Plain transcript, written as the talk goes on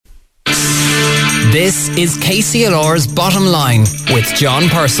This is KCLR's Bottom Line with John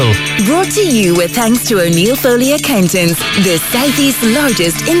Purcell. Brought to you with thanks to O'Neill Foley Accountants, the Southeast's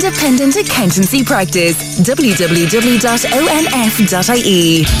largest independent accountancy practice. www.onf.ie.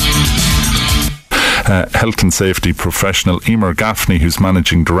 Health and safety professional Emer Gaffney, who's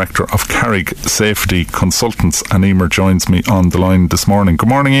managing director of Carraig Safety Consultants, and Emer joins me on the line this morning. Good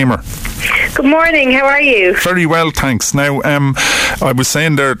morning, Emer. Good morning, how are you? Very well, thanks. Now, I was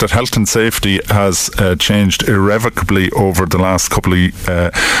saying there that health and safety has changed irrevocably over the last couple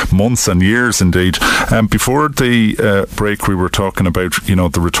of months and years indeed. Before the break, we were talking about,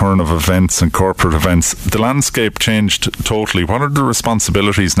 the return of events and corporate events. The landscape changed totally. What are the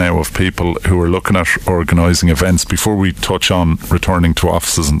responsibilities now of people who are looking at organising events before we touch on returning to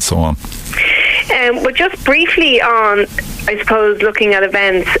offices and so on? Well, just briefly on, I suppose, looking at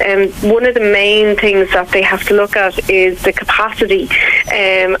events, one of the main things that they have to look at is the capacity,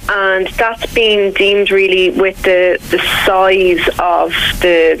 and that's being deemed really with the size of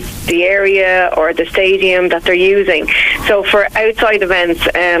the area or the stadium that they're using. So for outside events,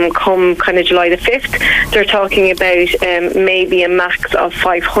 come kind of July the 5th, they're talking about maybe a max of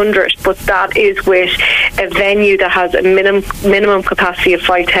 500, but that is with a venue that has a minimum capacity of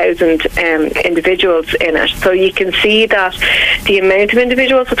 5,000 individuals in it. So you can see that the amount of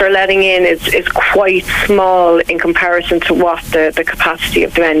individuals that they're letting in is quite small in comparison to what the capacity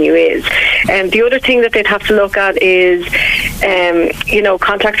of the venue is. The other thing that they'd have to look at is,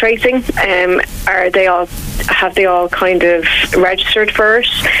 contact tracing. Have they all kind of registered for it?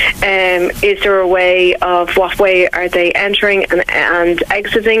 Is there a way of what way are they entering and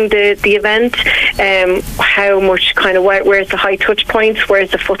exiting the event? How much where's the high touch points?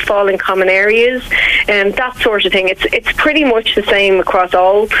 Where's the footfall in common areas? That sort of thing. It's pretty much the same across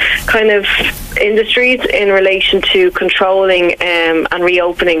all kind of industries in relation to controlling and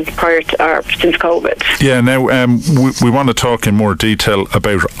reopening prior to or since COVID. Yeah. Now we want to talk in more detail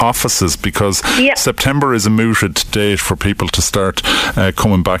about offices because September is a mooted date for people to start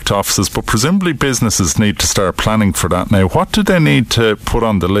coming back to offices, but presumably businesses need to start planning for that now. What do they need to put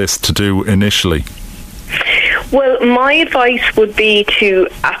on the list to do initially? Well, my advice would be to,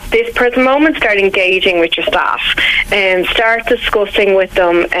 at this present moment, start engaging with your staff and start discussing with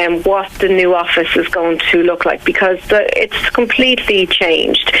them what the new office is going to look like, because it's completely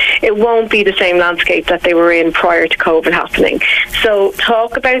changed. It won't be the same landscape that they were in prior to COVID happening. So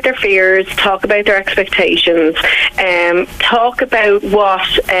talk about their fears, talk about their expectations, talk about what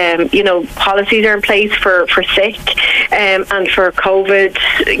policies are in place for sick and for COVID,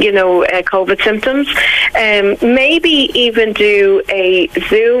 COVID symptoms. Maybe even do a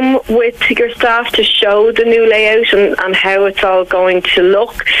Zoom with your staff to show the new layout and how it's all going to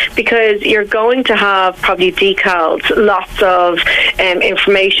look, because you're going to have probably decals, lots of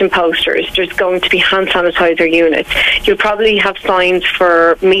information posters. There's going to be hand sanitizer units. You'll probably have signs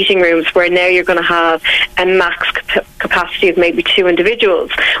for meeting rooms where now you're going to have a max capacity of maybe 2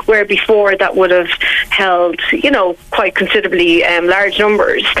 individuals, where before that would have held, quite considerably large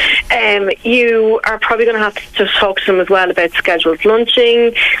numbers. You are probably going to have to talk to them as well about scheduled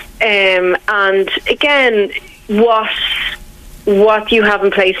lunching, and again, what you have in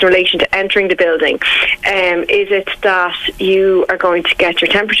place in relation to entering the building. Is it that you are going to get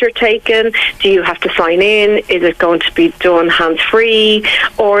your temperature taken? Do you have to sign in? Is it going to be done hands-free?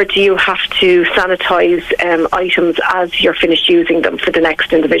 Or do you have to sanitise items as you're finished using them for the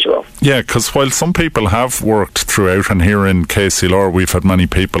next individual? Yeah, because while some people have worked throughout, and here in KCLR we've had many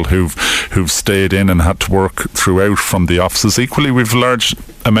people who've stayed in and had to work throughout from the offices, equally we've a large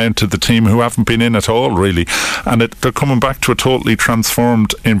amount of the team who haven't been in at all really, and they're coming back to a totally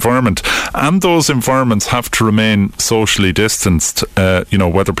transformed environment, and those environments have to remain socially distanced,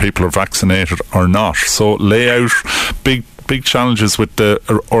 whether people are vaccinated or not. So lay out big challenges with the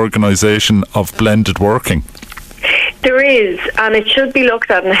organisation of blended working. There is, and it should be looked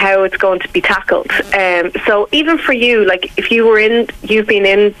at and how it's going to be tackled. So even for you, like if you've been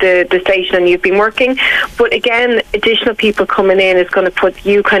in the station and you've been working, but again, additional people coming in is going to put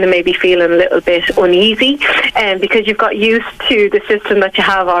you kind of maybe feeling a little bit uneasy, because you've got used to the system that you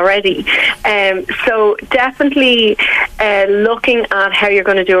have already. So definitely looking at how you're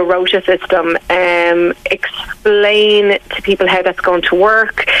going to do a rota system, explain to people how that's going to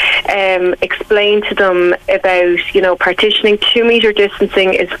work, explain to them about, partitioning. 2 metre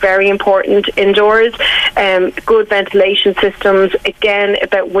distancing is very important indoors. Good ventilation systems, again,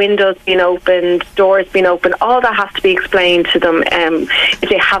 about windows being opened, doors being open, all that has to be explained to them if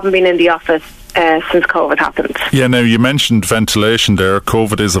they haven't been in the office since COVID happened. Yeah, now you mentioned ventilation there.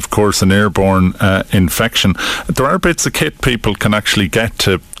 COVID is, of course, an airborne infection. There are bits of kit people can actually get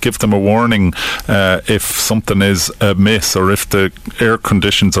to give them a warning if something is amiss, or if the air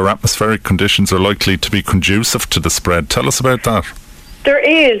conditions or atmospheric conditions are likely to be conducive to the spread. Tell us about that. There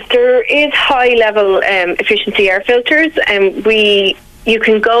is high level efficiency air filters, and you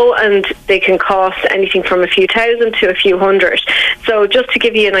can go and they can cost anything from a few thousand to a few hundred. So just to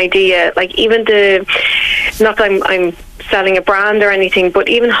give you an idea, like even not that I'm selling a brand or anything, but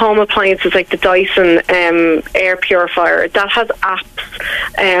even home appliances like the Dyson air purifier, that has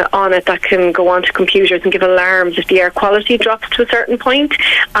apps on it that can go onto computers and give alarms if the air quality drops to a certain point,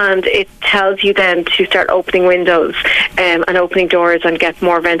 and it tells you then to start opening windows and opening doors and get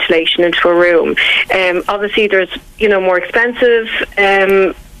more ventilation into a room. Obviously there's more expensive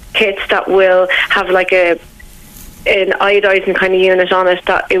kits that will have like an iodizing kind of unit on it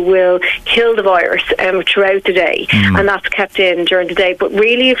that it will kill the virus throughout the day, and that's kept in during the day. But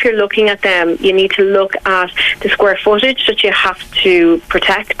really, if you're looking at them, you need to look at the square footage that you have to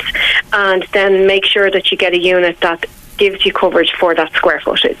protect, and then make sure that you get a unit that gives you coverage for that square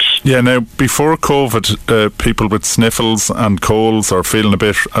footage. Yeah, now before COVID, people with sniffles and colds or feeling a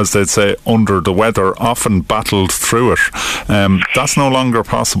bit, as they'd say, under the weather, often battled through it. That's no longer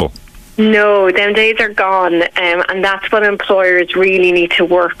possible. No, them days are gone, and that's what employers really need to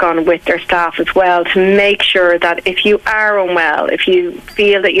work on with their staff as well, to make sure that if you are unwell, if you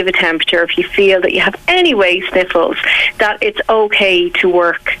feel that you have a temperature, if you feel that you have any way sniffles, that it's okay to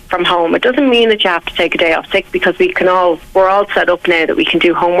work from home. It doesn't mean that you have to take a day off sick, because we're all set up now that we can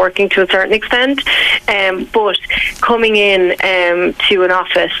do home working to a certain extent, but coming in to an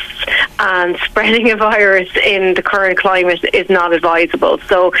office and spreading a virus in the current climate is not advisable.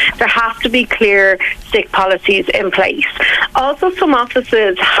 So there have to be clear sick policies in place. Also, some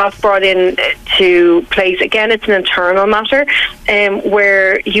offices have brought in to place, again, it's an internal matter,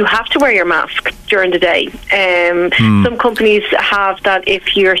 where you have to wear your mask during the day. Some companies have that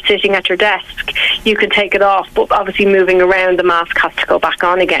if you're sitting at your desk, you can take it off, but obviously moving around, the mask has to go back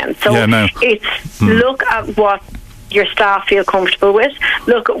on again. So it's look at what your staff feel comfortable with,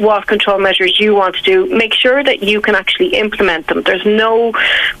 look at what control measures you want to do, make sure that you can actually implement them. There's no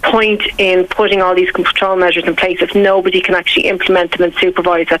point in putting all these control measures in place if nobody can actually implement them and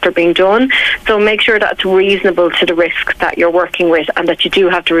supervise that they're being done. So make sure that it's reasonable to the risk that you're working with, and that you do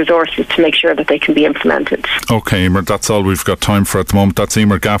have the resources to make sure that they can be implemented. OK, Emer, that's all we've got time for at the moment. That's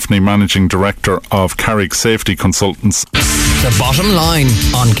Emer Gaffney, Managing Director of Carraig Safety Consultants. The Bottom Line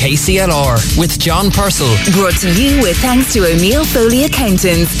on KCLR with John Purcell. Brought to you with thanks to O'Neill Foley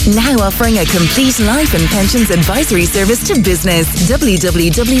Accountants, now offering a complete life and pensions advisory service to business. www.onf.ie